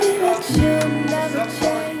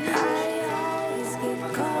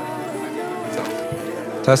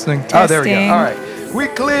Testing. Oh, there we go. All right. We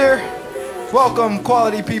clear. Welcome,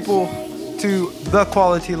 quality people, to The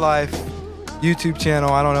Quality Life YouTube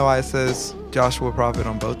channel. I don't know why it says Joshua Prophet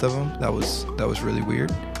on both of them. That was really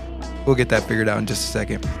weird. We'll get that figured out in just a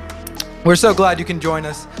second. We're so glad you can join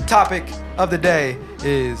us. Topic of the day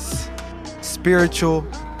is spiritual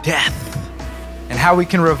death and how we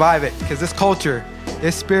can revive it, because this culture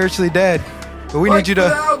is spiritually dead. But we need you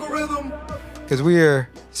to, because we are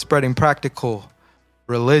spreading practical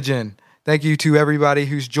religion. Thank you to everybody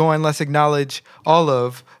who's joined. Let's acknowledge all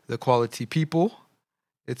of the quality people.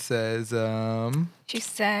 It says, She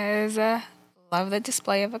says, love the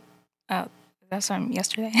display of a, that's from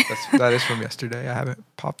yesterday. That is from yesterday. I haven't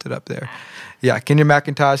popped it up there. Yeah, Kenya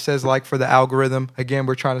McIntosh says, like for the algorithm. Again,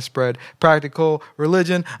 we're trying to spread practical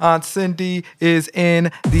religion. Aunt Cindy is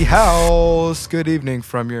in the house. Good evening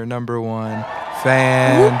from your number one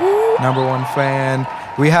fan. Number one fan.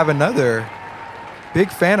 We have another big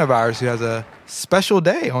fan of ours who has a special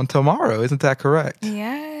day on tomorrow. Isn't that correct?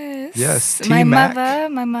 Yes. Yes. T-Mac.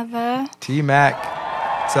 My mother.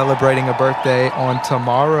 T-Mac celebrating a birthday on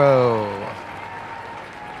tomorrow.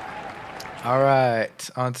 All right.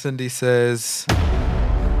 Aunt Cindy says,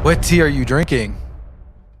 what tea are you drinking?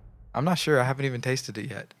 I'm not sure. I haven't even tasted it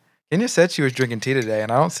yet. Kenya said she was drinking tea today,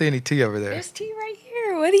 and I don't see any tea over there. There's tea right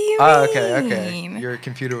here. What do you mean? Oh, okay. Your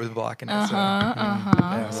computer was blocking it.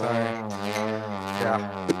 Yeah, sorry.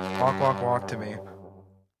 Yeah. Walk to me.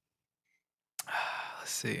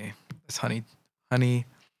 Let's see. It's honey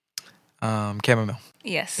chamomile.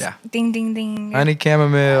 Yes. Yeah. Ding, ding, ding. Honey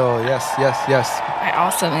chamomile. Yes. I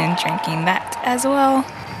also am drinking that as well.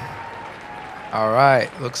 All right.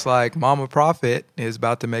 Looks like Mama Prophet is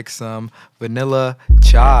about to make some vanilla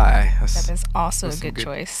chai. That is also a good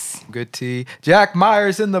choice. Good tea. Jack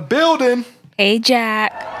Myers in the building. Hey,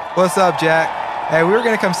 Jack. What's up, Jack? Hey, we were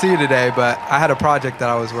going to come see you today, but I had a project that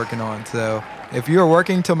I was working on. So if you're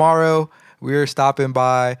working tomorrow, we're stopping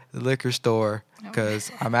by the liquor store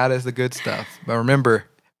because I'm out as the good stuff. But remember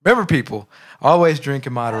people, always drink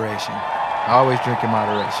in moderation.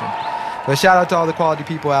 But shout out to all the quality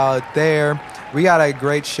people out there. We got a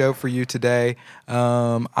great show for you today.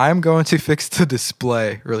 I'm going to fix the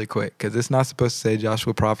display really quick because it's not supposed to say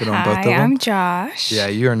Joshua Prophet on both of them. Hi, I'm Josh. Yeah,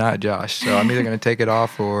 you are not Josh. So I'm either going to take it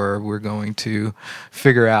off or we're going to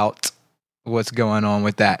figure out what's going on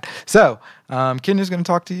with that. So Kenya's going to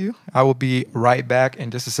talk to you. I will be right back in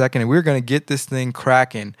just a second. And we're going to get this thing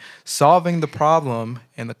cracking, solving the problem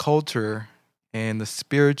and the culture and the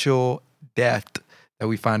spiritual death that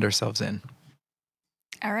we find ourselves in.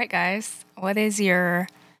 All right, guys. What is your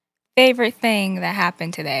favorite thing that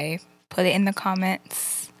happened today? Put it in the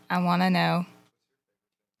comments. I want to know.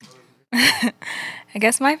 I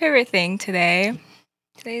guess my favorite thing today's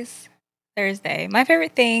Thursday. My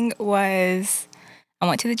favorite thing was I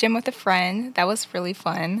went to the gym with a friend. That was really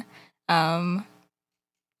fun. You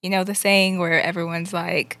know the saying where everyone's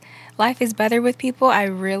like, life is better with people? I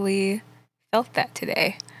really felt that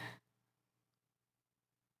today.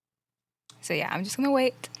 So yeah, I'm just going to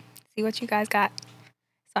wait, see what you guys got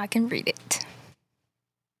so I can read it.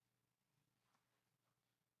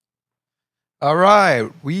 All right,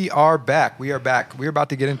 we are back. We're about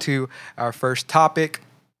to get into our first topic,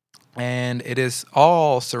 and it is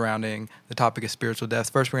all surrounding the topic of spiritual death.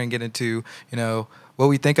 First, we're going to get into, what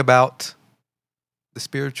we think about the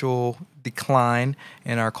spiritual decline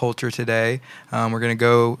in our culture today. We're going to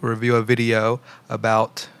go review a video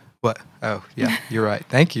about what? Oh, yeah, you're right.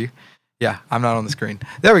 Thank you. Yeah, I'm not on the screen.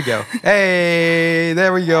 There we go. Hey,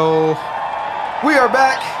 there we go. We are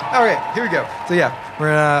back. All right, here we go. So yeah,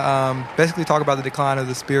 we're going to basically talk about the decline of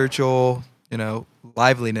the spiritual,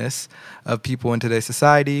 liveliness of people in today's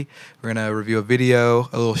society. We're going to review a video,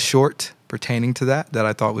 a little short pertaining to that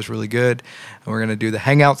I thought was really good. And we're going to do the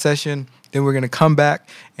hangout session. Then we're going to come back,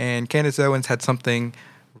 and Candace Owens had something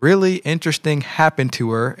really interesting happened to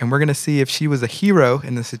her, and we're going to see if she was a hero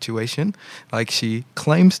in the situation, like she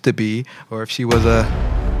claims to be, or if she was a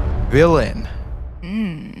villain.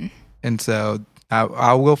 And so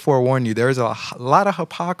I will forewarn you, there's a lot of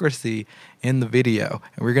hypocrisy in the video,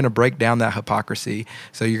 and we're going to break down that hypocrisy.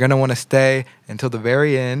 So you're going to want to stay until the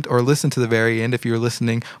very end, or listen to the very end if you're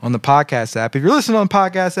listening on the podcast app. If you're listening on the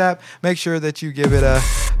podcast app, make sure that you give it a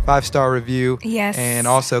 5-star review. Yes. And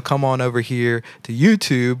also come on over here to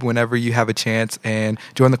YouTube whenever you have a chance and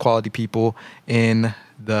join the quality people in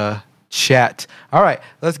the chat. All right,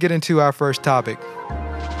 let's get into our first topic.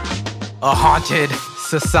 A haunted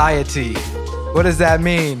society. What does that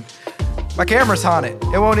mean? My camera's haunted.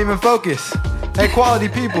 It won't even focus. Hey, quality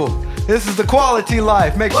people, this is the quality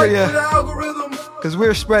life. Make sure you, because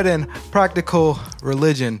we're spreading practical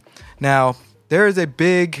religion. Now, there is a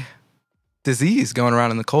big disease going around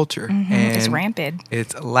in the culture, and It's rampant.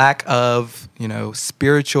 it's lack of,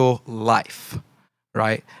 spiritual life,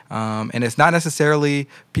 right? And it's not necessarily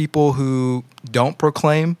people who don't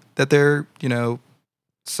proclaim that they're,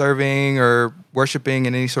 serving or worshiping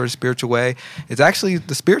in any sort of spiritual way. It's actually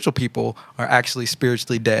the spiritual people are actually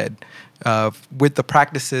spiritually dead with the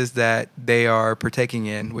practices that they are partaking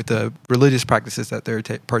in, with the religious practices that they're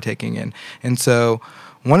partaking in. And so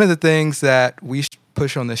one of the things that we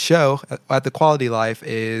push on the show at The Quality Life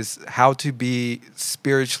is how to be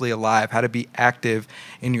spiritually alive, how to be active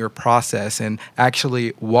in your process and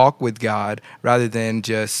actually walk with God rather than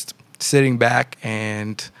just sitting back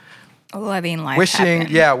and Letting life wishing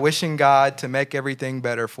happen. God to make everything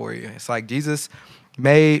better for you. It's like Jesus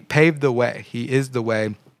paved the way. He is the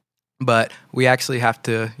way, but we actually have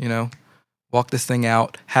to, walk this thing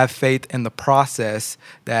out, have faith in the process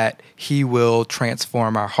that he will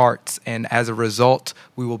transform our hearts. And as a result,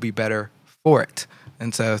 we will be better for it.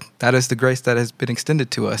 And so that is the grace that has been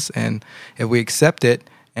extended to us. And if we accept it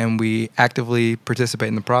and we actively participate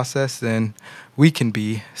in the process, then we can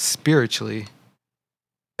be spiritually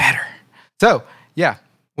better. So, yeah.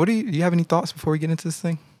 Do you have any thoughts before we get into this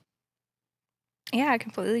thing? Yeah, I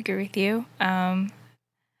completely agree with you.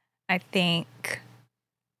 I think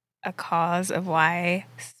a cause of why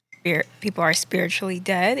people are spiritually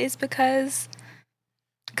dead is because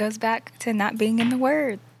it goes back to not being in the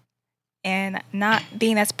Word and not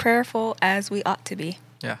being as prayerful as we ought to be.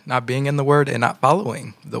 Yeah, not being in the Word and not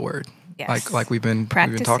following the Word. Yes. Like we've been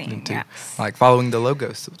talking to, yes. like following the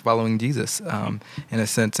Logos, following Jesus, in a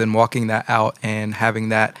sense, and walking that out and having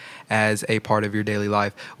that as a part of your daily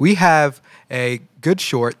life. We have a good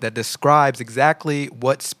short that describes exactly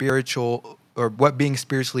what spiritual or what being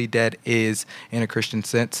spiritually dead is in a Christian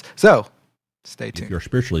sense. So stay tuned. If you're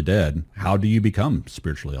spiritually dead, how do you become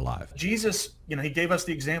spiritually alive? Jesus, he gave us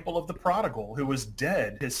the example of the prodigal who was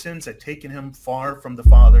dead. His sins had taken him far from the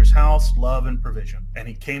Father's house, love, and provision. And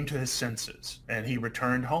he came to his senses and he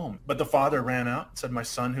returned home. But the father ran out and said, "My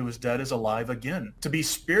son who was dead is alive again." To be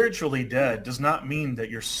spiritually dead does not mean that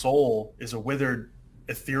your soul is a withered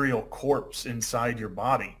ethereal corpse inside your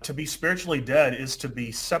body. To be spiritually dead is to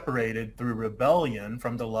be separated through rebellion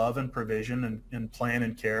from the love and provision and plan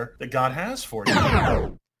and care that God has for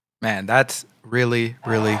you. Man, that's really,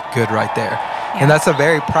 really good right there. And that's a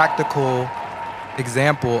very practical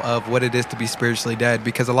example of what it is to be spiritually dead,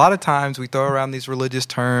 because a lot of times we throw around these religious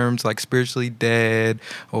terms like spiritually dead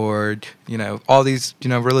or, all these,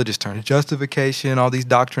 religious terms, justification, all these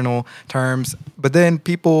doctrinal terms. But then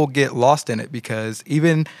people get lost in it because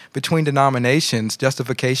even between denominations,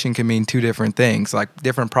 justification can mean two different things, like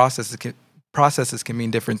different processes can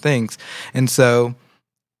mean different things. And so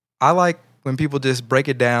I like when people just break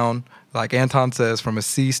it down, like Anton says, from a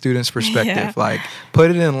C student's perspective, like put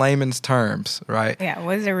it in layman's terms, right? Yeah,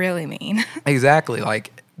 what does it really mean? Exactly.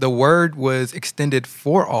 Like the word was extended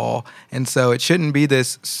for all. And so it shouldn't be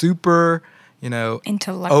this super,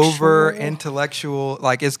 over intellectual.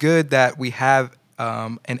 Like it's good that we have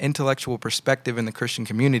an intellectual perspective in the Christian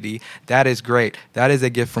community. That is great. That is a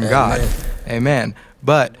gift from God. Amen.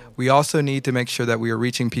 But we also need to make sure that we are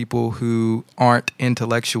reaching people who aren't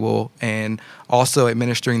intellectual and also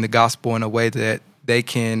administering the gospel in a way that they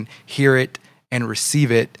can hear it and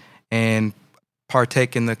receive it and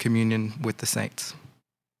partake in the communion with the saints.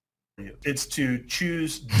 It's to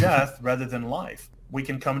choose death rather than life. We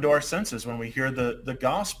can come to our senses when we hear the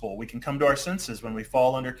gospel. We can come to our senses when we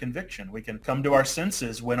fall under conviction. We can come to our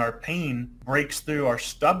senses when our pain breaks through our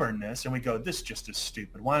stubbornness and we go, "This just is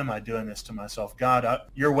stupid. Why am I doing this to myself? God,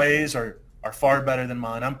 your ways are far better than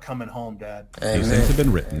mine. I'm coming home, Dad." These things have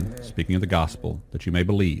been written, speaking of the gospel, that you may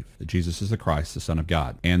believe that Jesus is the Christ, the Son of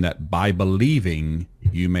God, and that by believing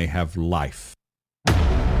you may have life.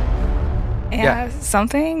 Yeah,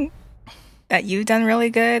 something that you've done really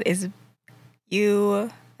good is you,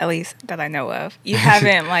 at least that I know of, you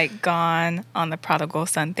haven't gone on the prodigal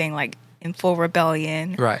son thing in full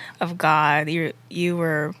rebellion of God. You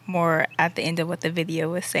were more at the end of what the video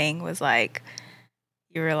was saying was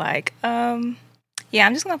you were yeah,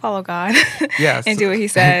 I'm just gonna follow God and do what he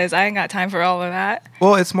says. I ain't got time for all of that.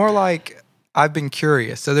 Well, it's more like I've been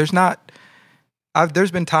curious. So there's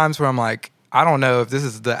been times where I'm like, I don't know if this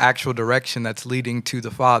is the actual direction that's leading to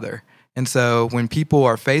the Father. And so when people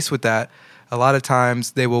are faced with that, a lot of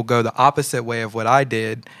times they will go the opposite way of what I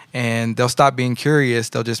did, and they'll stop being curious.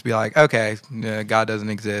 They'll just be like, okay, God doesn't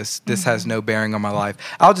exist. This has no bearing on my life.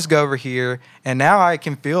 I'll just go over here, and now I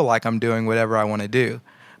can feel like I'm doing whatever I want to do.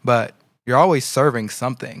 But you're always serving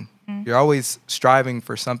something. You're always striving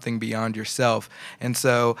for something beyond yourself. And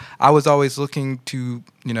so I was always looking to,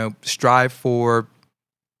 strive for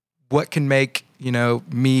what can make,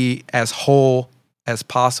 me as whole as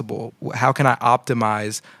possible. How can I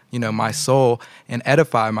optimize, my soul and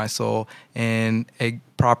edify my soul in a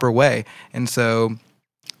proper way? And so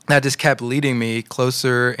that just kept leading me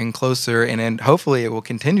closer and closer, and then hopefully it will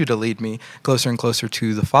continue to lead me closer and closer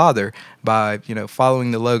to the Father by,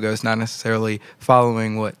 following the logos, not necessarily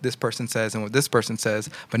following what this person says and what this person says.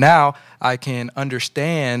 But now I can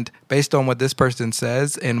understand based on what this person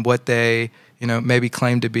says and what they, maybe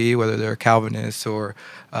claim to be, whether they're Calvinists or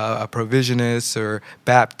a Provisionist or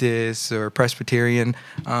Baptist or Presbyterian.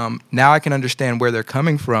 Now I can understand where they're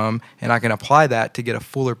coming from, and I can apply that to get a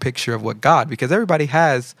fuller picture of what God, because everybody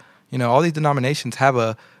has, all these denominations have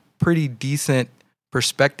a pretty decent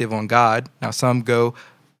perspective on God. Now some go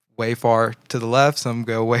way far to the left, some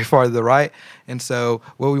go way far to the right. And so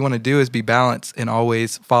what we want to do is be balanced and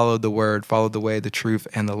always follow the word, follow the way, the truth,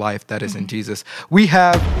 and the life that is in Jesus. We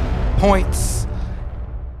have points.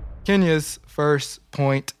 Kenya's first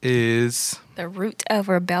point is: the root of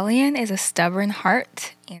rebellion is a stubborn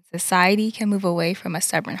heart, and society can move away from a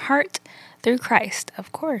stubborn heart through Christ,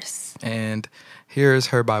 of course. And here's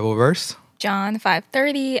her Bible verse. John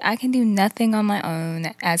 5:30, I can do nothing on my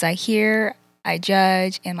own. As I hear, I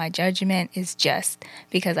judge, and my judgment is just,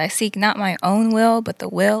 because I seek not my own will, but the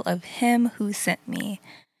will of him who sent me.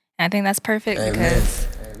 And I think that's perfect. Amen. Because,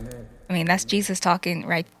 that's Jesus talking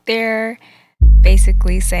right there,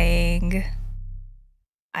 basically saying,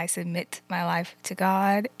 I submit my life to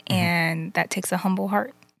God, and that takes a humble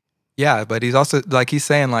heart. Yeah, but he's also, he's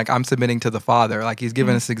saying, I'm submitting to the Father. He's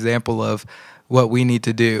giving us an example of what we need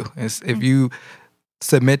to do. If you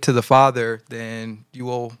submit to the Father, then you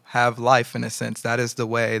will have life in a sense. That is the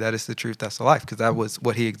way, that is the truth, that's the life, because that was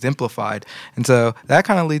what he exemplified. And so that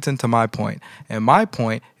kind of leads into my point. And my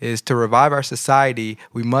point is, to revive our society,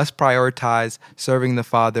 we must prioritize serving the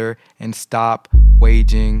Father and stop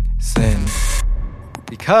waging sin.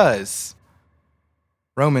 Because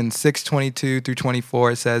Romans 6:22 through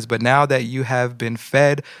 24, it says, but now that you have been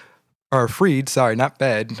freed, hopefully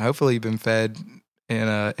you've been fed in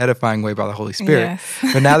an edifying way by the Holy Spirit.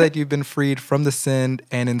 Yes. But now that you've been freed from the sin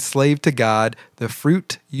and enslaved to God, the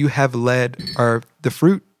fruit you have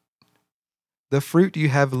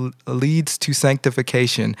leads to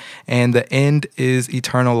sanctification, and the end is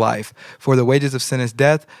eternal life. For the wages of sin is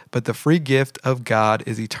death, but the free gift of God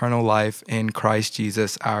is eternal life in Christ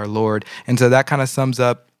Jesus our Lord. And so that kind of sums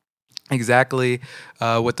up exactly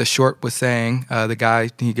what the short was saying. The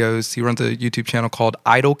guy, he runs a YouTube channel called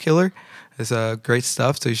Idol Killer. It's great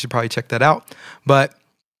stuff, so you should probably check that out. But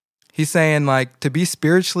he's saying, to be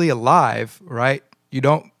spiritually alive, right? You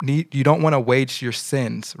don't want to wage your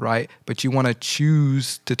sins, right? But you want to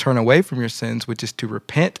choose to turn away from your sins, which is to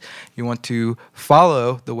repent. You want to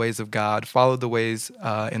follow the ways of God, follow the ways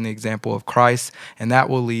in the example of Christ, and that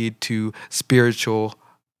will lead to spiritual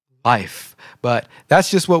life. But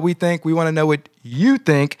that's just what we think. We want to know what you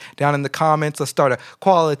think down in the comments. Let's start a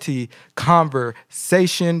quality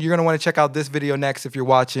conversation. You're going to want to check out this video next if you're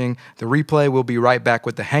watching the replay. We'll be right back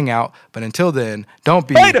with the hangout. But until then, don't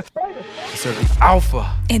be serve the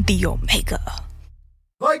Alpha and the Omega.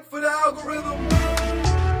 Like for the algorithm.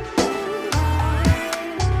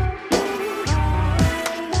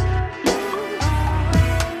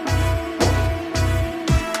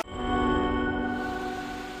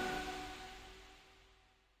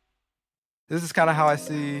 This is kind of how I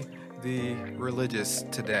see the religious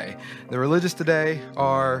today. The religious today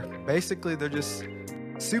are basically, they're just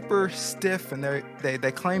super stiff, and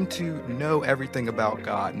they claim to know everything about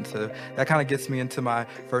God. And so that kind of gets me into my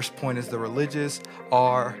first point, is the religious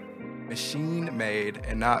are machine-made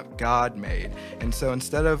and not God-made. And so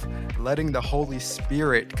instead of letting the Holy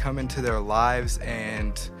Spirit come into their lives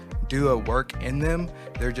and do a work in them,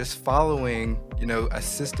 they're just following, a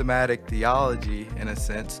systematic theology in a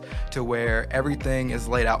sense, to where everything is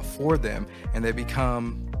laid out for them, and they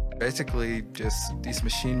become basically just these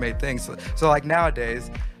machine-made things. So like nowadays,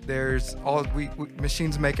 there's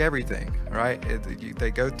machines make everything, right? They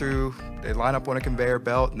go through, they line up on a conveyor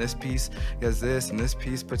belt, and this piece does this, and this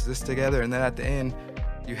piece puts this together, and then at the end,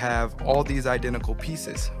 you have all these identical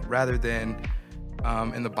pieces, rather than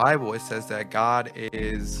in the Bible, it says that God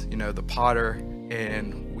is, the potter,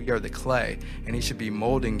 and we are the clay, and he should be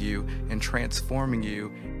molding you and transforming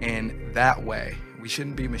you in that way. We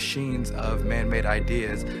shouldn't be machines of man-made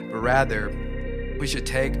ideas, but rather we should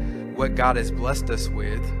take what God has blessed us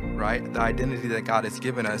with, right? The identity that God has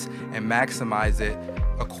given us, and maximize it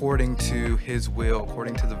according to his will,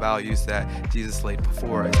 according to the values that Jesus laid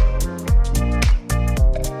before us.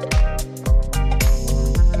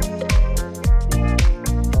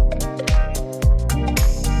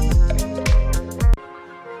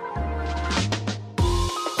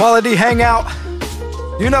 Quality Hangout.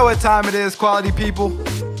 You know what time it is, quality people.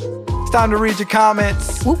 It's time to read your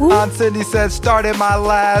comments. Woo woo. Aunt Cindy said, started my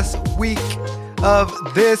last week of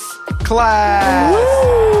this class.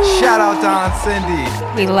 Woo. Shout out to Aunt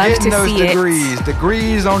Cindy. We love Getting to those see degrees. it.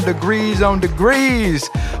 Degrees on degrees on degrees.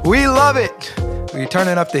 We love it. We're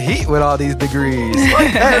turning up the heat with all these degrees.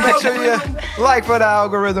 Hey, make sure you like for the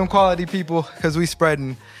algorithm, quality people, because we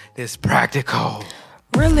spreading this practical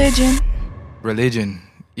religion.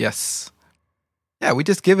 Yes. Yeah, we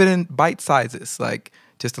just give it in bite sizes, like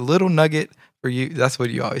just a little nugget for you. That's what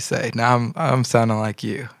you always say. Now I'm sounding like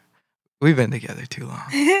you. We've been together too long.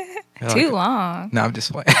 Too long. No, I'm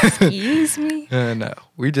just playing. Excuse me. No,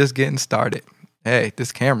 we're just getting started. Hey,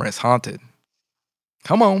 this camera is haunted.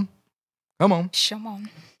 Come on. Shimon.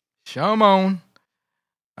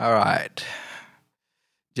 All right.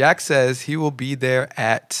 Jack says he will be there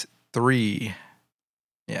at 3.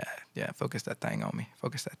 Yeah. Focus that thing on me.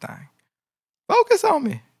 Focus on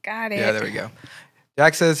me. Got it. Yeah, there we go.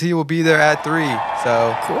 Jack says he will be there at 3.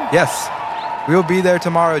 So, Cool. Yes, we'll be there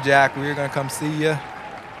tomorrow, Jack. We're going to come see you,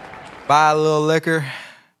 buy a little liquor,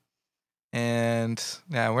 and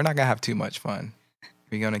yeah, we're not going to have too much fun.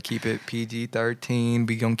 We're going to keep it PG-13.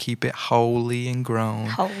 We're going to keep it holy and grown.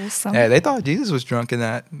 Wholesome. Yeah, they thought Jesus was drunk in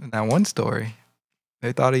that one story.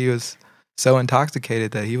 They thought he was so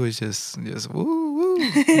intoxicated that he was just woo woo,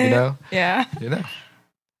 Yeah.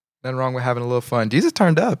 Nothing wrong with having a little fun. Jesus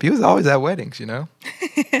turned up. He was always at weddings, He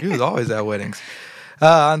was always at weddings.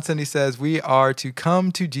 Aunt Cindy says, we are to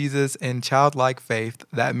come to Jesus in childlike faith.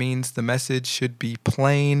 That means the message should be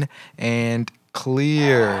plain and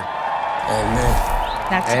clear. Amen.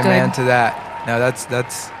 That's Amen good. to that. No,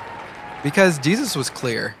 that's because Jesus was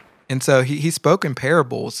clear. And so he spoke in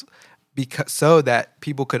parables so that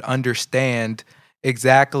people could understand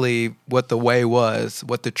exactly what the way was,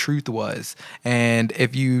 what the truth was. And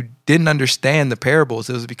if you didn't understand the parables,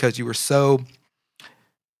 it was because you were so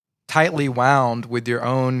tightly wound with your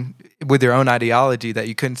own ideology that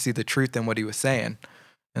you couldn't see the truth in what he was saying.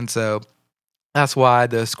 And so that's why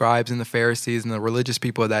the scribes and the Pharisees and the religious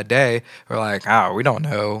people of that day are like, we don't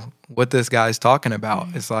know what this guy's talking about.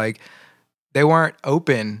 Mm-hmm. It's like they weren't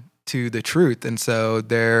open to the truth. And so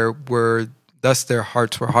thus their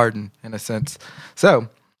hearts were hardened in a sense. So,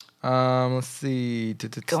 let's see.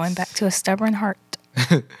 Going back to a stubborn heart.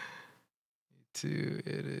 It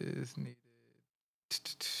is needed.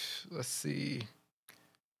 Let's see.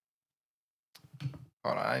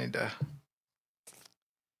 Hold on, I need to.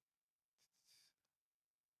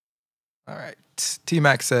 All right.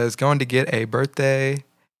 T-Mac says, going to get a birthday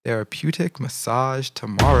therapeutic massage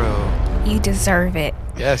tomorrow. You deserve it.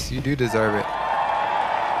 Yes, you do deserve it.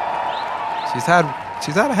 She's had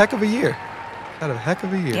a heck of a year.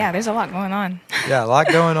 Yeah, there's a lot going on. Yeah, a lot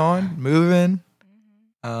going on. Moving.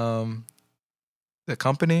 The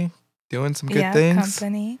company doing some good things.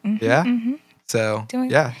 Company. Mm-hmm, Yeah. Mm-hmm. So, You're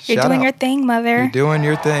shout doing out. your thing, mother. You're doing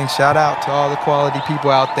your thing. Shout out to all the quality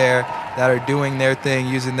people out there that are doing their thing,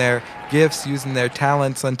 using their gifts, using their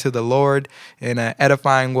talents unto the Lord in an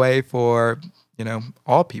edifying way for,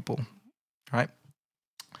 all people.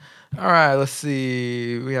 All right, let's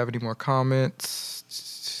see. Do we have any more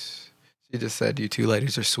comments? She just said, you two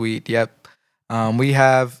ladies are sweet. Yep. We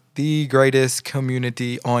have the greatest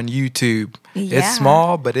community on YouTube. Yeah. It's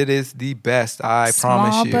small, but it is the best. I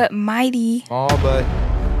promise you. Small but mighty. Small but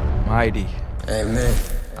mighty. Amen.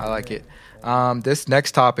 I like it. This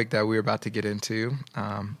next topic that we're about to get into,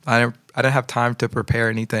 I didn't have time to prepare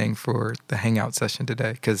anything for the hangout session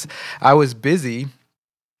today because I was busy.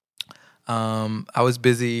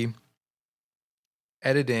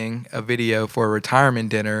 Editing a video for a retirement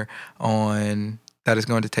dinner that is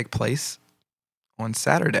going to take place on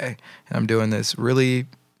Saturday. And I'm doing this really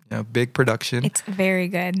big production. It's very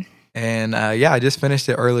good. And I just finished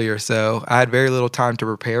it earlier, so I had very little time to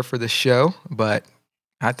prepare for the show, but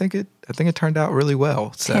I think it turned out really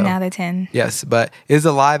well. So 10 out of 10. Yes, but is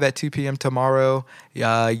it live at 2 p.m. tomorrow?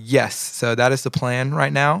 Yes. So that is the plan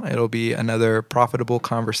right now. It'll be another Profitable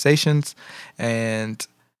Conversations. And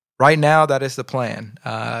right now, that is the plan.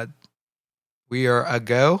 We are a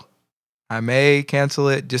go. I may cancel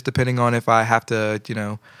it just depending on if I have to,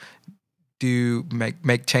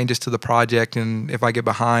 make changes to the project and if I get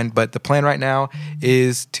behind. But the plan right now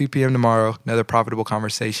is 2 p.m. tomorrow, another Profitable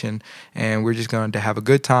Conversation. And we're just going to have a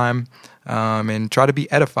good time and try to be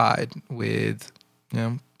edified with,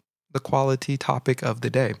 the quality topic of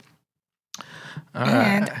the day.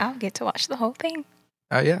 And I'll get to watch the whole thing.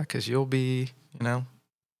 Yeah, because you'll be,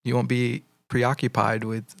 you won't be preoccupied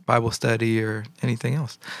with Bible study or anything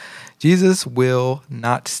else. Jesus will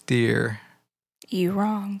not steer. You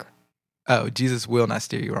wrong. Oh, Jesus will not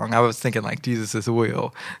steer you wrong. I was thinking like Jesus is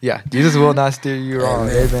will. Yeah, Jesus will not steer you wrong.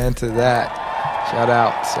 Amen to that. Shout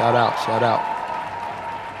out, shout out, shout out.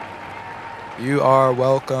 You are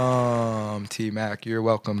welcome, T-Mac. You're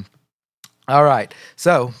welcome. All right.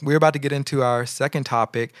 So we're about to get into our second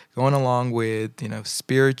topic, going along with,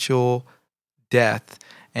 spiritual death.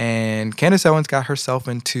 And Candace Owens got herself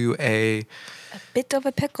into a bit of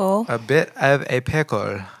a pickle.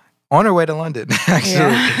 On her way to London, actually.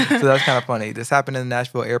 Yeah. So that's kind of funny. This happened in the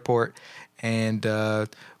Nashville airport, and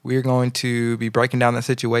we're going to be breaking down that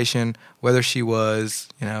situation, whether she was,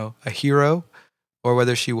 a hero or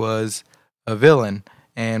whether she was a villain,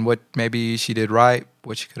 and what maybe she did right,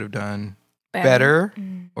 what she could have done better,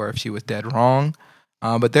 or if she was dead wrong.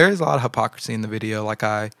 But there is a lot of hypocrisy in the video, like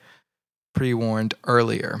I pre-warned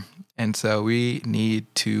earlier. And so we need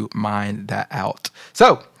to mine that out.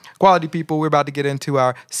 So, quality people, we're about to get into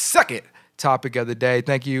our second topic of the day.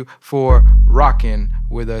 Thank you for rocking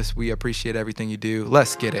with us. We appreciate everything you do.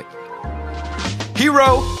 Let's get it.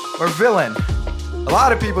 Hero or villain? A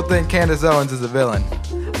lot of people think Candace Owens is a villain.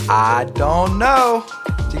 I don't know.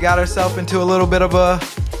 She got herself into a little bit of a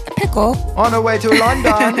pickle on her way to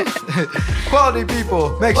London. Quality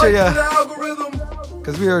people, make sure you...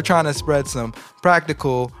 Because we were trying to spread some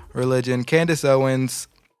practical religion. Candace Owens,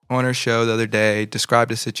 on her show the other day,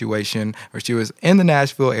 described a situation where she was in the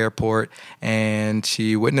Nashville airport and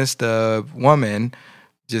she witnessed a woman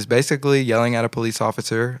just basically yelling at a police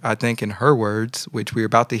officer. I think in her words, which we're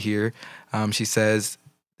about to hear, she says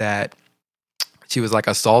that she was like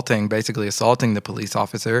basically assaulting the police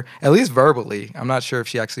officer, at least verbally. I'm not sure if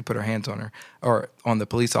she actually put her hands on her or on the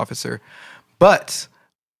police officer. But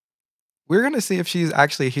we're going to see if she's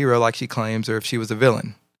actually a hero like she claims or if she was a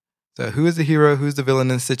villain. So who is the hero? Who's the villain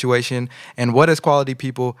in this situation? And what as quality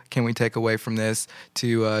people can we take away from this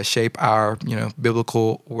to shape our,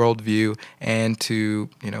 biblical worldview and to,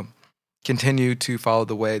 continue to follow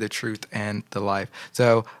the way, the truth, and the life.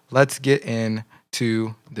 So let's get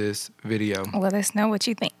into this video. Let us know what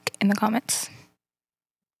you think in the comments.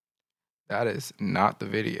 That is not the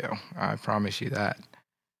video. I promise you that.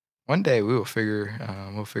 One day we will figure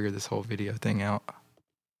this whole video thing out.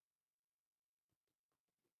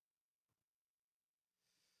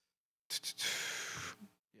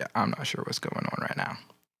 Yeah, I'm not sure what's going on right now.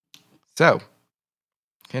 So,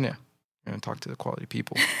 Kenya, you're going to talk to the quality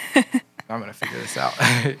people. I'm going to figure this out.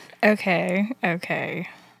 Okay.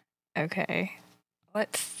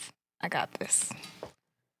 I got this.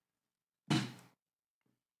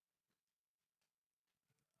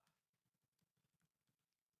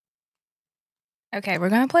 Okay, we're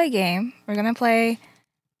going to play a game. We're going to play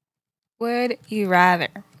Would You Rather,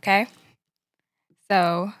 okay?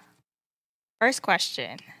 So, first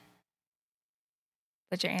question.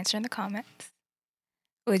 Put your answer in the comments.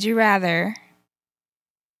 Would you rather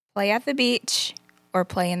play at the beach or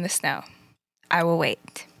play in the snow? I will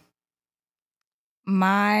wait.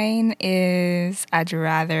 Mine is I'd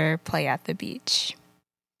rather play at the beach.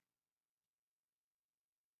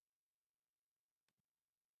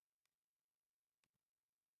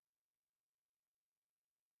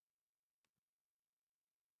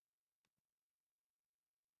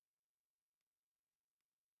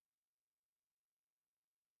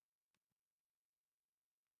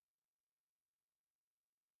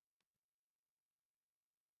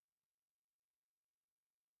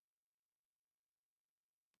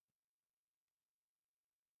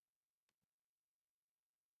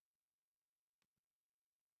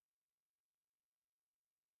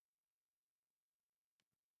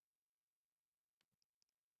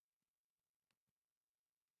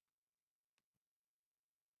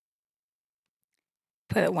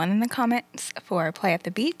 Put a 1 in the comments for play at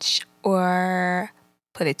the beach, or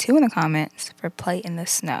put a 2 in the comments for play in the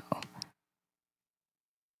snow.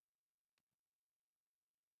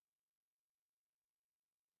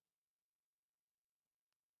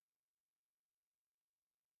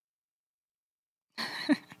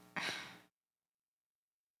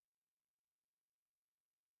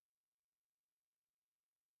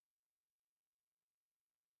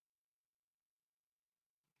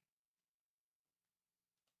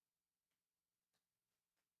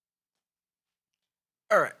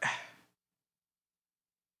 All right.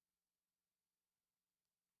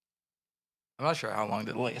 I'm not sure how long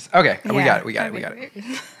the delay is. Okay, we got it.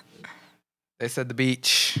 They said the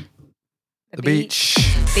beach. The beach.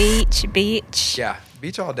 Beach. Yeah,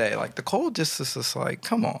 beach all day. Like the cold just is just like,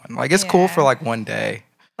 come on. Like it's cool for like one day.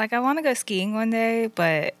 Like I want to go skiing one day,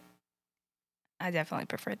 but I definitely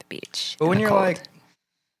prefer the beach. But when you're cold.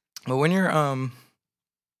 we're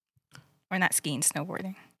not skiing,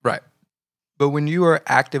 snowboarding. Right. But when you are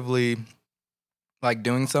actively like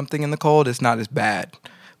doing something in the cold, it's not as bad.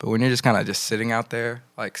 But when you're just kind of just sitting out there,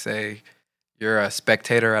 like say you're a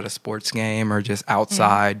spectator at a sports game or just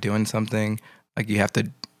outside doing something, like you have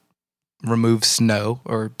to remove snow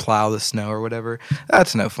or plow the snow or whatever,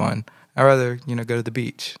 that's no fun. I'd rather, go to the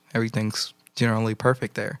beach. Everything's generally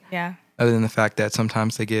perfect there. Yeah. Other than the fact that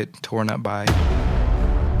sometimes they get torn up by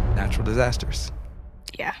natural disasters.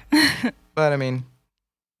 Yeah. But I mean,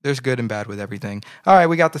 there's good and bad with everything. All right,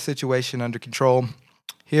 we got the situation under control.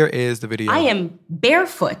 Here is the video. I am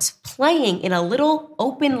barefoot playing in a little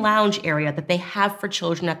open lounge area that they have for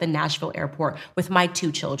children at the Nashville airport with my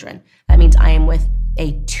 2 children. That means I am with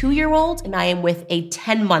a 2-year-old and I am with a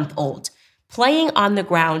 10-month-old. Playing on the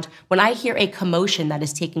ground when I hear a commotion that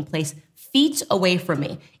is taking place feet away from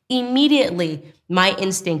me. Immediately, my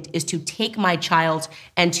instinct is to take my child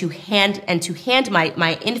and to hand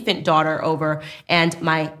my infant daughter over and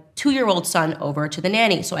my 2-year-old son over to the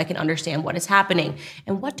nanny so I can understand what is happening.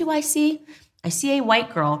 And what do I see? I see a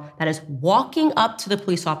white girl that is walking up to the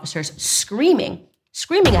police officers, screaming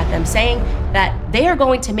at them, saying that they are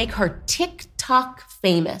going to make her TikTok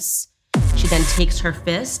famous. She then takes her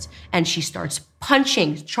fist and she starts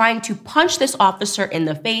trying to punch this officer in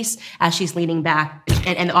the face as she's leaning back,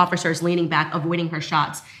 and the officer is leaning back, avoiding her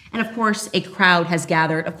shots. And of course, a crowd has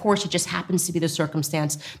gathered. Of course, it just happens to be the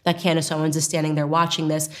circumstance that Candace Owens is standing there watching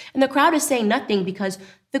this. And the crowd is saying nothing because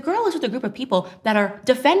the girl is with a group of people that are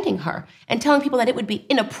defending her and telling people that it would be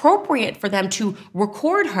inappropriate for them to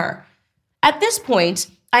record her. At this point,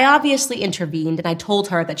 I obviously intervened and I told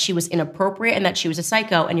her that she was inappropriate and that she was a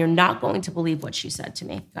psycho, and you're not going to believe what she said to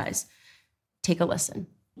me, guys. Take a listen.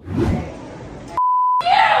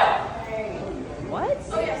 What?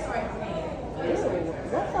 Oh, yeah, sorry. What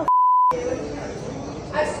the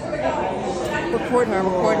Record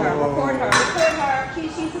her.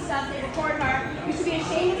 She's disgusting. Record her. You should be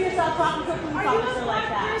ashamed of yourself talking to a police officer like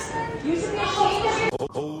that. You should be ashamed of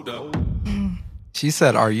yourself. Hold up. She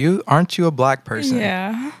said, aren't you a black person?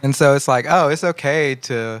 Yeah. And so it's like, oh, it's okay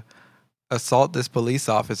to assault this police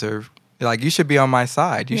officer. Like, you should be on my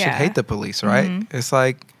side. You should Yeah. hate the police, right? Mhm. It's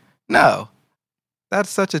like, no.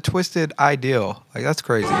 That's such a twisted ideal. Like, that's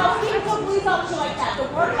crazy. Now, speak to a police officer like that. The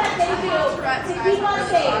work that they do to keep us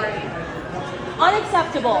safe.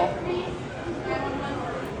 Unacceptable.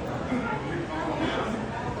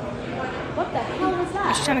 What the hell was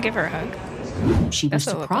that? She's trying to give her a hug. She was That's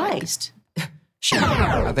what it looked like. surprised.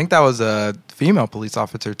 I think that was a female police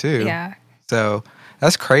officer, too. Yeah. So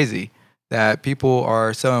that's crazy that people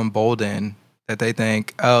are so emboldened that they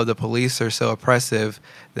think, oh, the police are so oppressive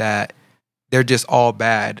that they're just all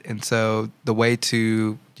bad. And so the way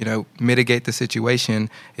to, mitigate the situation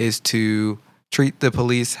is to treat the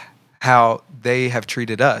police how they have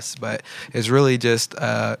treated us. But it's really just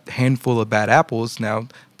a handful of bad apples. Now,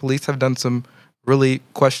 police have done some really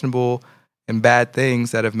questionable and bad things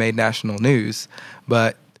that have made national news,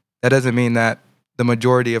 but that doesn't mean that the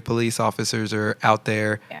majority of police officers are out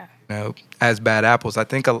there, as bad apples. I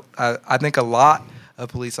think a lot of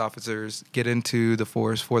police officers get into the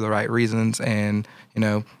force for the right reasons and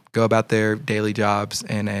go about their daily jobs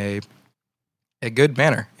in a good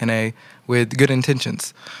manner and with good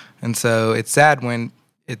intentions. And so it's sad when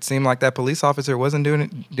it seemed like that police officer wasn't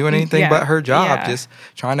doing anything but her job, just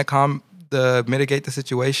trying to mitigate the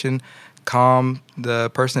situation, calm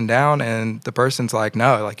the person down, and the person's like,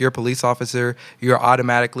 no, like, you're a police officer, you're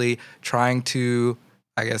automatically trying to,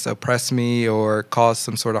 I guess, oppress me or cause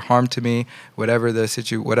some sort of harm to me, whatever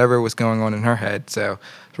was going on in her head. So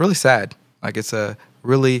it's really sad. Like, it's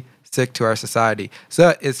really sick to our society.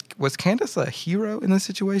 So was Candace a hero in this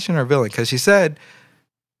situation or a villain? Because she said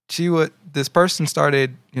this person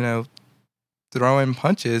started, throwing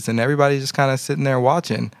punches and everybody just kind of sitting there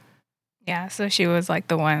watching. Yeah, so she was like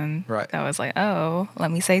the one Right. that was like, oh,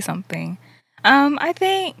 let me say something. I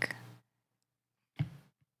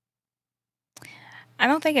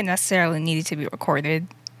don't think it necessarily needed to be recorded.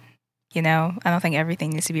 I don't think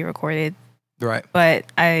everything needs to be recorded. Right. But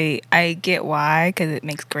I get why, because it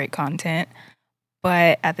makes great content.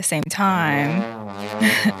 But at the same time,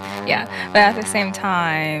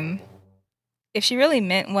 if she really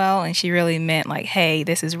meant well and she really meant like, hey,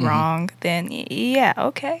 this is wrong, then yeah,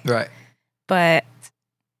 okay. Right. But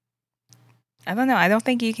I don't know. I don't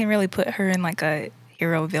think you can really put her in like a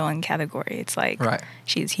hero villain category. It's like Right.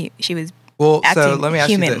 she was Well, so acting let me ask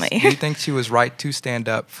humanly. you this. Do you think she was right to stand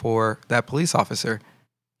up for that police officer?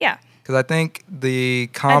 Yeah. Because I think the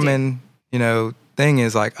common, thing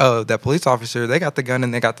is like, oh, that police officer, they got the gun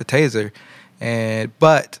and they got the taser.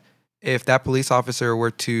 But if that police officer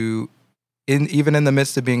were to, even in the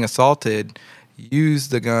midst of being assaulted, use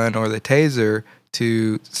the gun or the taser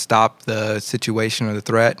to stop the situation or the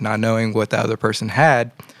threat, not knowing what the other person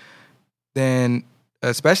had, then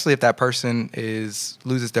especially if that person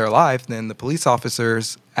loses their life, then the police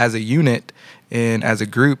officers as a unit and as a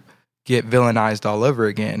group get villainized all over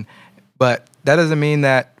again. But that doesn't mean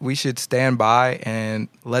that we should stand by and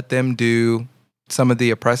let them do some of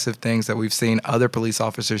the oppressive things that we've seen other police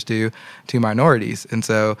officers do to minorities. And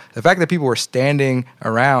so the fact that people were standing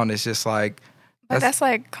around is just like, but that's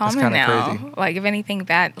like common now. Crazy. Like if anything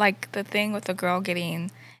bad, like the thing with the girl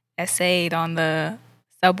getting essayed on the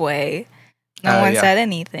subway, no one said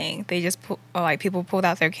anything. They just people pulled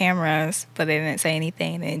out their cameras, but they didn't say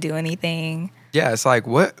anything. They didn't do anything. Yeah, it's like,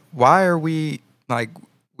 why are we, like,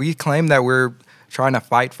 we claim that we're trying to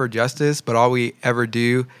fight for justice, but all we ever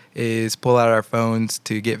do is pull out our phones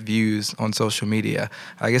to get views on social media.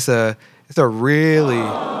 I guess it's a really,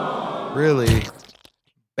 really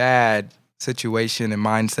bad situation and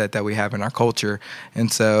mindset that we have in our culture.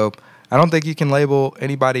 And so I don't think you can label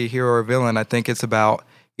anybody a hero or a villain. I think it's about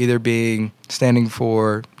either standing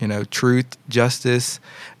for, truth, justice,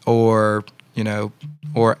 or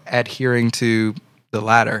adhering to the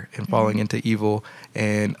latter and falling into evil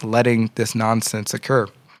and letting this nonsense occur.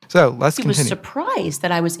 So let's continue. She was surprised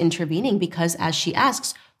that I was intervening because, as she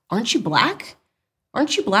asks, aren't you black?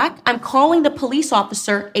 Aren't you black? I'm calling the police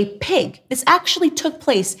officer a pig. This actually took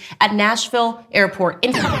place at Nashville Airport.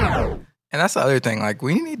 And that's the other thing. Like,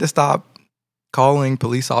 we need to stop calling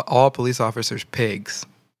all police officers pigs.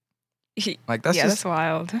 Like, that's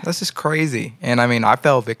wild. That's just crazy. And I mean, I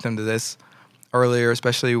fell victim to this earlier,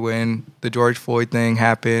 especially when the George Floyd thing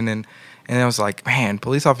happened, and I was like, man,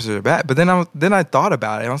 police officers are bad. But then I thought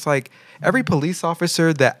about it, and I was like, every police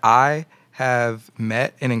officer that I have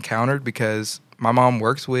met and encountered, because my mom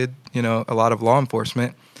works with, a lot of law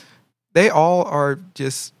enforcement, they all are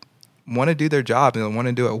just want to do their job and want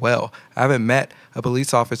to do it well. I haven't met a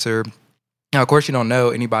police officer. Now, of course, you don't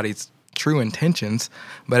know anybody's true intentions,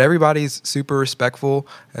 but everybody's super respectful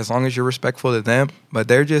as long as you're respectful to them. But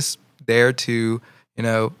they're just there to,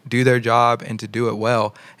 do their job and to do it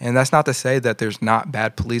well. And that's not to say that there's not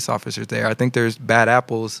bad police officers there. I think there's bad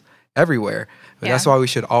apples everywhere. But that's why we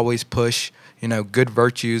should always push, good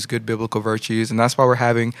virtues, good biblical virtues. And that's why we're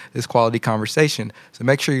having this quality conversation. So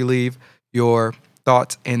make sure you leave your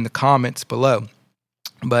thoughts in the comments below.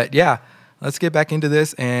 But yeah, let's get back into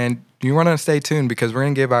this. And you want to stay tuned because we're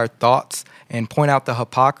going to give our thoughts and point out the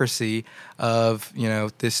hypocrisy of,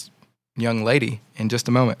 this young lady in just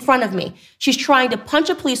a moment. In front of me. She's trying to punch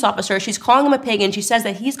a police officer. She's calling him a pig, and she says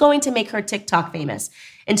that he's going to make her TikTok famous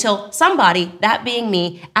until somebody, that being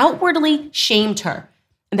me, outwardly shamed her.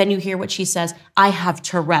 And then you hear what she says, I have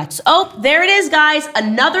Tourette's. Oh, there it is, guys.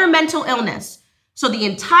 Another mental illness. So the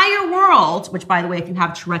entire world, which by the way, if you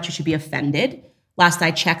have Tourette's, you should be offended. Last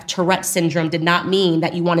I checked, Tourette syndrome did not mean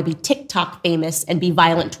that you want to be TikTok famous and be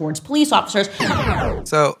violent towards police officers.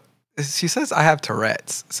 So she says, I have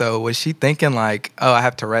Tourette's. So was she thinking like, oh, I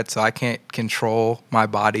have Tourette's, so I can't control my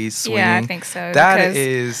body's swinging? Yeah, I think so. That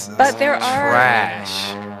is but there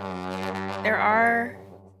trash. There are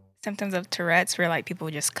symptoms of Tourette's where like people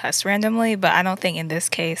just cuss randomly, but I don't think in this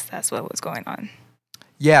case that's what was going on.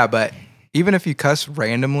 Yeah, but even if you cuss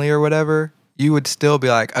randomly or whatever, you would still be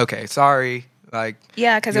like, okay, sorry. Like,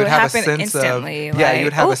 yeah, because it would happen instantly. You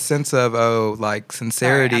would have a sense of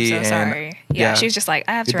sincerity. Sorry, I'm so sorry. Yeah, she was just like,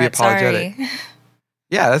 I have Tourette's. Sorry.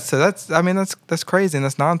 Yeah, that's crazy and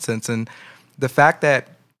that's nonsense. And the fact that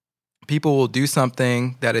people will do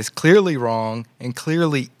something that is clearly wrong and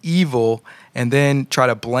clearly evil, and then try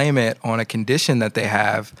to blame it on a condition that they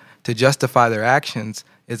have to justify their actions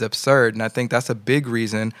is absurd. And I think that's a big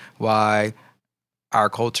reason why our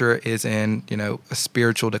culture is in, a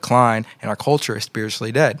spiritual decline, and our culture is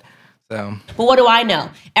spiritually dead. So, but what do I know?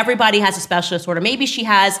 Everybody has a special disorder. Maybe she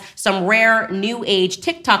has some rare new age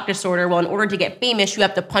TikTok disorder. Well, in order to get famous, you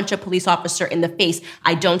have to punch a police officer in the face.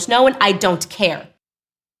 I don't know, and I don't care.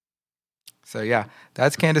 So yeah,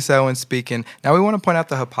 that's Candace Owens speaking. Now we want to point out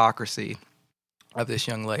the hypocrisy of this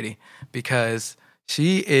young lady, because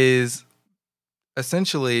she is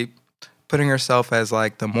essentially putting herself as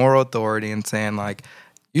like the moral authority and saying like,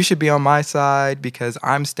 you should be on my side because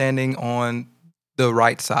I'm standing on the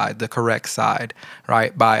right side, the correct side,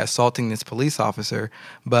 right, by assaulting this police officer.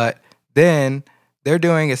 But then they're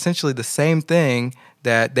doing essentially the same thing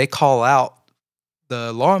that they call out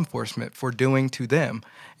the law enforcement for doing to them.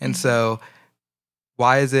 And so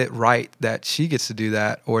why is it right that she gets to do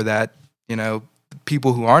that, or that,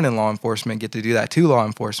 people who aren't in law enforcement get to do that to law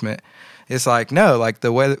enforcement? It's like, no, like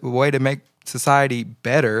the way to make society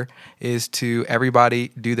better is to everybody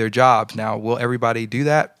do their jobs. Now, will everybody do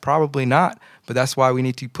that? Probably not. But that's why we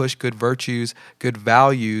need to push good virtues, good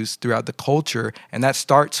values throughout the culture. And that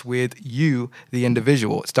starts with you, the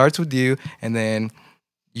individual. It starts with you, and then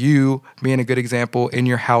you being a good example in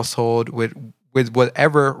your household with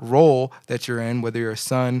whatever role that you're in, whether you're a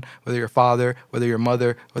son, whether you're a father, whether you're a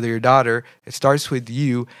mother, whether you're a daughter. It starts with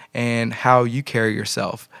you and how you carry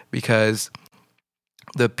yourself, because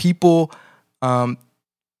the people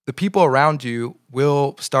around you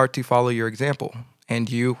will start to follow your example, and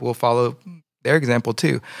you will follow their example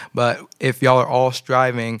too. But if y'all are all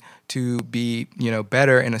striving to be,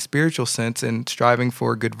 better in a spiritual sense and striving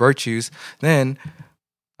for good virtues, then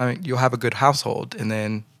you'll have a good household, and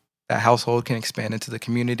then that household can expand into the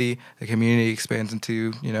community. The community expands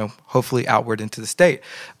into, hopefully outward into the state.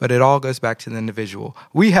 But it all goes back to the individual.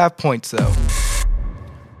 We have points though.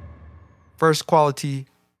 First quality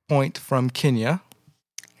point from Kenya.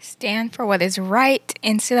 Stand for what is right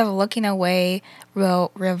instead of looking away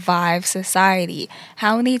will revive society.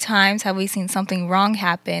 How many times have we seen something wrong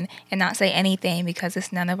happen and not say anything because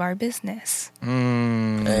it's none of our business?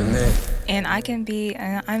 Amen. And I can be,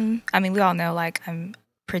 we all know, like, I'm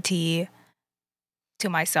pretty to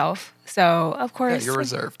myself. So, of course. Yeah, you're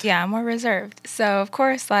reserved. Yeah, I'm more reserved. So, of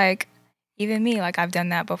course, like, even me, like, I've done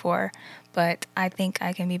that before. But I think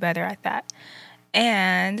I can be better at that.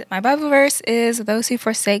 And my Bible verse is, those who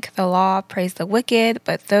forsake the law praise the wicked,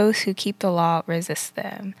 but those who keep the law resist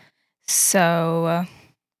them. So,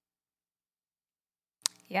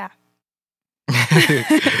 yeah.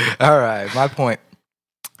 All right. My point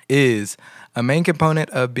is, a main component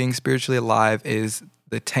of being spiritually alive is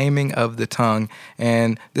the taming of the tongue.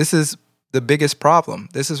 And this is the biggest problem.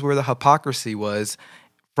 This is where the hypocrisy was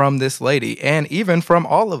from this lady, and even from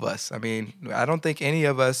all of us. I mean, I don't think any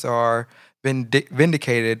of us are been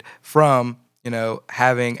vindicated from,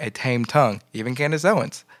 having a tame tongue. Even Candace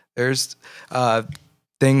Owens. There's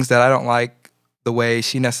things that I don't like the way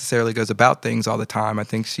she necessarily goes about things all the time. I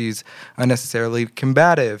think she's unnecessarily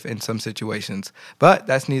combative in some situations, but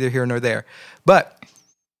that's neither here nor there. But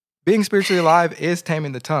being spiritually alive is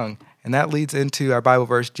taming the tongue, and that leads into our Bible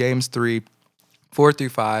verse, James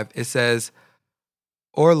 3:4-5. It says,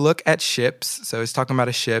 or look at ships. So he's talking about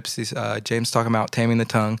a ships. James talking about taming the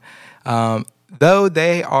tongue. Though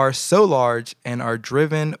they are so large and are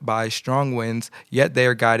driven by strong winds, yet they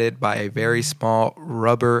are guided by a very small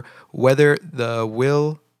rudder, very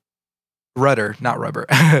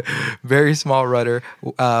small rudder,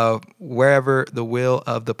 wherever the will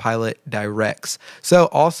of the pilot directs. So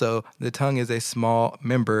also the tongue is a small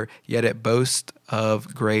member, yet it boasts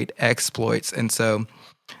of great exploits. And so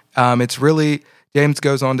it's really, James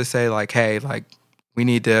goes on to say, like, hey, like, we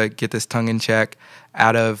need to get this tongue in check.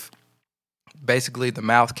 Out of basically the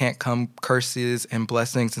mouth can't come curses and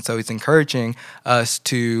blessings. And so he's encouraging us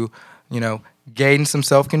to, gain some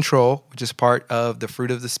self-control, which is part of the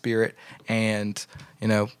fruit of the Spirit, and,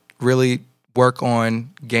 really work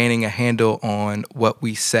on gaining a handle on what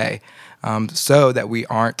we say, so that we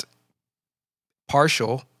aren't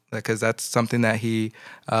partial, because that's something that he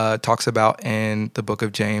talks about in the book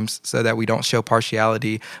of James, so that we don't show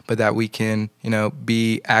partiality, but that we can,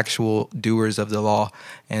 be actual doers of the law,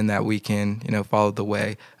 and that we can, follow the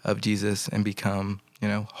way of Jesus and become,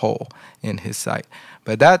 whole in his sight.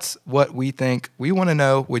 But that's what we think. We want to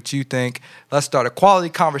know what you think. Let's start a quality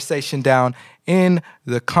conversation down in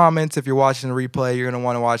the comments. If you're watching the replay, you're going to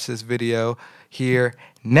want to watch this video here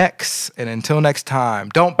next. And until next time,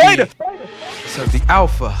 don't be so the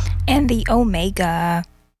Alpha And the Omega.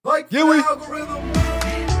 Like the algorithm.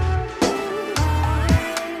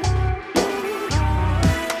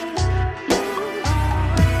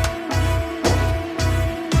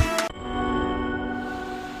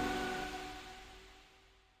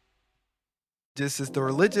 Just as the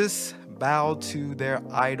religious bow to their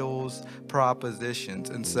idols' propositions.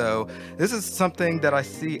 And so this is something that I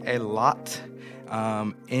see a lot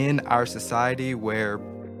in our society, where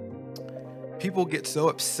people get so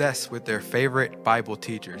obsessed with their favorite Bible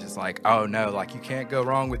teachers. It's like, oh no, like, you can't go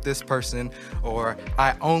wrong with this person, or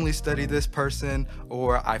I only study this person,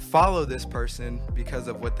 or I follow this person because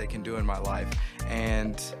of what they can do in my life.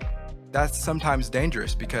 And that's sometimes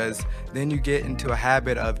dangerous, because then you get into a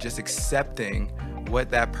habit of just accepting what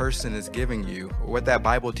that person is giving you, or what that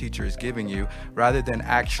Bible teacher is giving you, rather than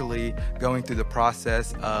actually going through the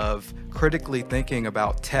process of critically thinking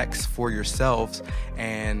about text for yourselves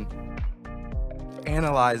and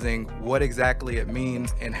analyzing what exactly it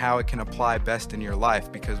means and how it can apply best in your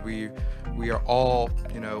life, because we are all,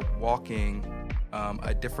 walking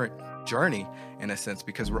a different journey in a sense,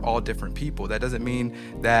 because we're all different people. That doesn't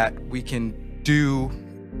mean that we can do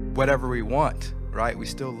whatever we want, right? We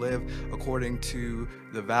still live according to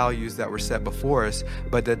the values that were set before us,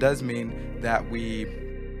 but that does mean that we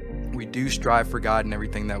do strive for God in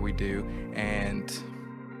everything that we do, and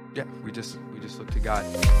yeah, we just look to God.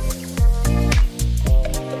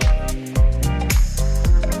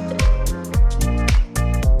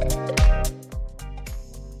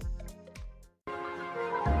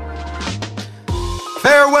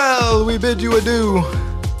 Farewell, we bid you adieu.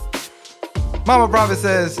 Mama Prophet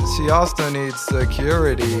says she also needs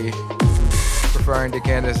security, referring to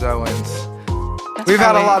Candace Owens. We've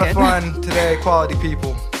had a lot of fun today, quality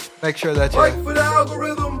people. Make sure that Fight for the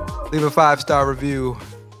algorithm. leave a 5-star review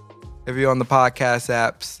if you're on the podcast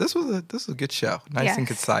apps. This was a good show, nice and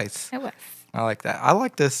concise. It was. I like that. I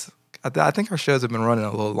like this. I think our shows have been running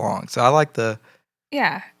a little long, so I like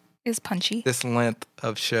Yeah, it's punchy. this length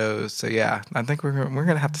of shows. So yeah, I think we're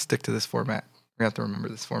gonna have to stick to this format. We're gonna have to remember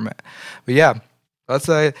this format. But yeah, let's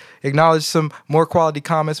acknowledge some more quality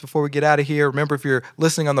comments before we get out of here. Remember, if you're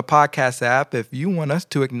listening on the podcast app, if you want us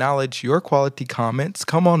to acknowledge your quality comments,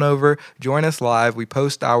 come on over, join us live. We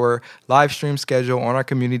post our live stream schedule on our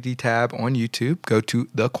community tab on YouTube. Go to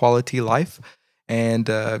The Quality Life and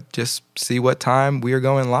just see what time we are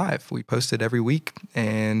going live. We post it every week,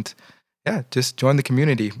 and yeah, just join the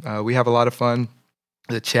community. We have a lot of fun.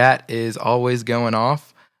 The chat is always going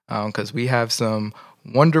off because we have some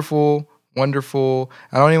wonderful,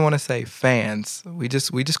 I don't even want to say fans. We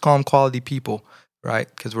just call them quality people,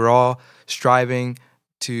 right? Because we're all striving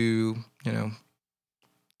to,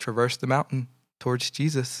 traverse the mountain towards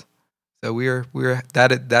Jesus. So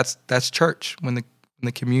that's church, when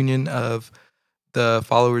the communion of the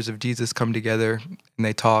followers of Jesus come together and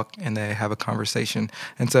they talk and they have a conversation.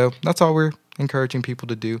 And so that's all we're encouraging people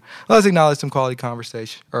to do. Let's acknowledge some quality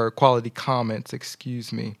conversation or quality comments,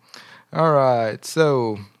 excuse me. All right.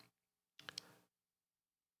 So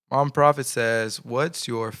Mom Prophet says, "What's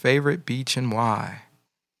your favorite beach and why?"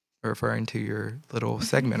 Referring to your little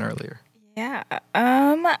segment earlier. Yeah.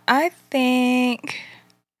 I think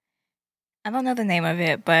I don't know the name of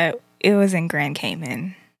it, but it was in Grand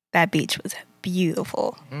Cayman. That beach was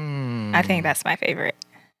beautiful. I think that's my favorite.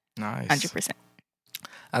 Nice. 100%.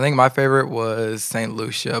 I think my favorite was St.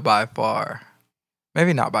 Lucia by far.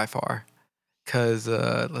 Maybe not by far. Because,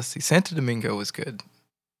 let's see, Santo Domingo was good.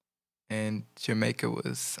 And Jamaica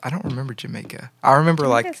was, I don't remember Jamaica. I remember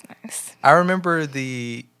That's nice. I remember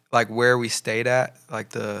where we stayed at, like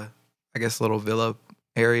the, I guess, little villa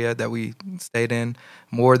area that we stayed in,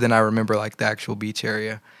 more than I remember like the actual beach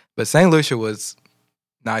area. But St. Lucia was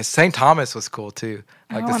nice. St. Thomas was cool too.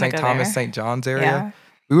 Like the St. Thomas, there. St. John's area. Yeah.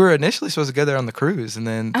 We were initially supposed to go there on the cruise, and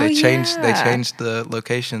then they changed the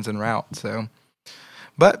locations and route. So,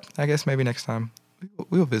 but I guess maybe next time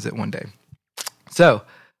we'll visit one day. So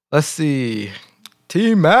let's see.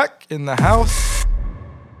 T Mac in the house.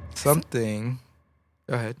 Something.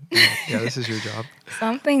 Go ahead. Yeah, this is your job.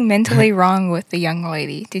 Something mentally wrong with the young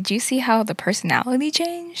lady. Did you see how the personality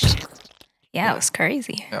changed? Yeah, it was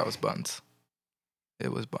crazy. Yeah, it was buns.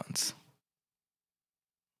 It was buns.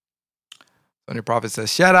 Sonny Prophet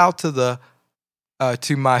says, "Shout out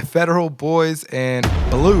to my federal boys in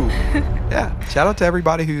blue." Yeah, shout out to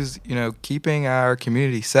everybody who's keeping our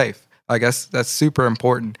community safe. I guess that's super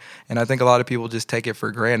important, and I think a lot of people just take it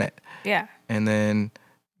for granted. Yeah. And then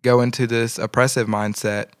go into this oppressive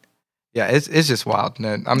mindset. Yeah, it's just wild.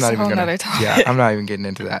 No, I'm not even gonna. Yeah, I'm not even getting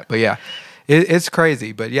into that. But yeah, it's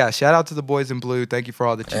crazy. But yeah, shout out to the boys in blue. Thank you for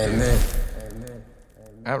all that you do.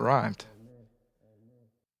 That rhymed.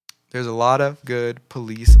 There's a lot of good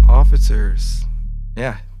police officers.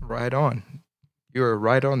 Yeah, right on. You were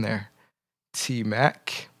right on there.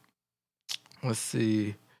 T-Mac. Let's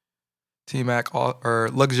see. T-Mac or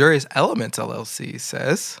Luxurious Elements LLC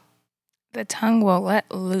says, "The tongue will let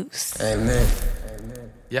loose." Amen.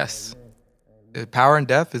 Yes. The power in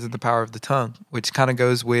death is in the power of the tongue, which kind of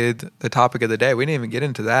goes with the topic of the day. We didn't even get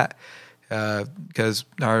into that because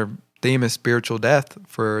our theme is spiritual death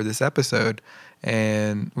for this episode.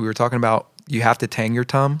 And we were talking about you have to tame your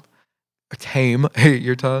tongue,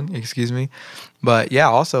 excuse me. But yeah,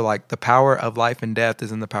 also like the power of life and death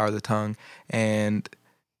is in the power of the tongue. And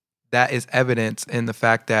that is evidence in the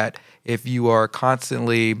fact that if you are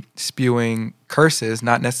constantly spewing curses,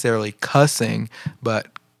 not necessarily cussing, but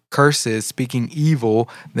curses, speaking evil,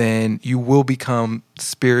 then you will become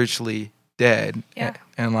spiritually dead. Yeah.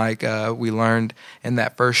 And like we learned in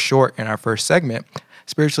that first short in our first segment,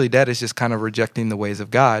 spiritually dead is just kind of rejecting the ways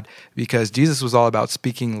of God, because Jesus was all about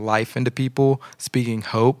speaking life into people, speaking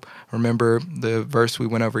hope. Remember the verse we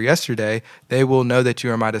went over yesterday, they will know that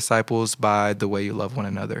you are my disciples by the way you love one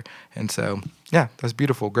another. And so, yeah, that's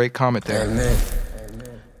beautiful. Great comment there. Amen.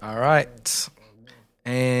 All right.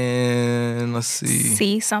 And let's see.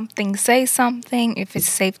 See something, say something. If it's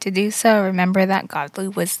safe to do so, remember that godly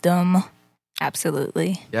wisdom.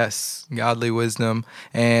 Absolutely. Yes, godly wisdom.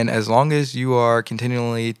 And as long as you are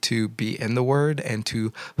continually to be in the word and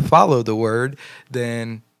to follow the word,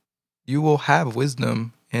 then you will have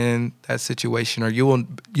wisdom in that situation, or you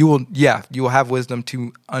will have wisdom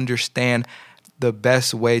to understand the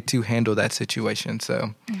best way to handle that situation.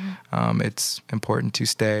 So it's important to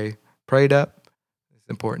stay prayed up. It's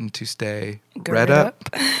important to stay read up,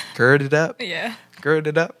 girded up. Yeah.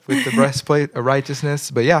 Girded up with the breastplate of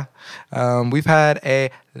righteousness. But yeah, we've had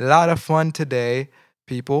a lot of fun today,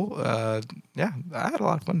 people. Yeah, I had a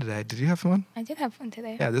lot of fun today. Did you have fun? I did have fun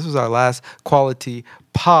today. Yeah, this was our last quality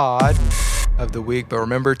pod of the week. But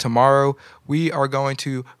remember, tomorrow we are going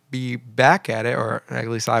to be back at it, or at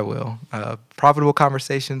least I will. Profitable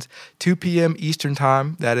Conversations, 2 p.m. Eastern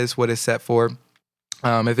time. That is what it's set for.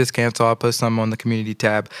 If it's canceled, I'll post some on the community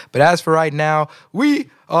tab. But as for right now,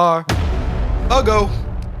 we are a go.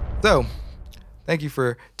 So, thank you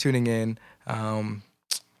for tuning in.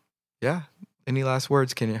 Yeah, any last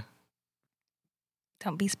words, Kenya?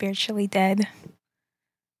 Don't be spiritually dead.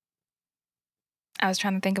 I was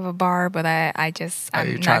trying to think of a bar, but I'm not good at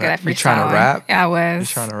freestyling. You trying to rap? Yeah, I was.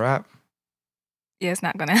 You trying to rap? Yeah, it's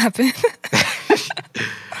not going to happen.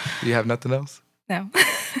 You have nothing else? No.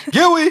 Yeah, we.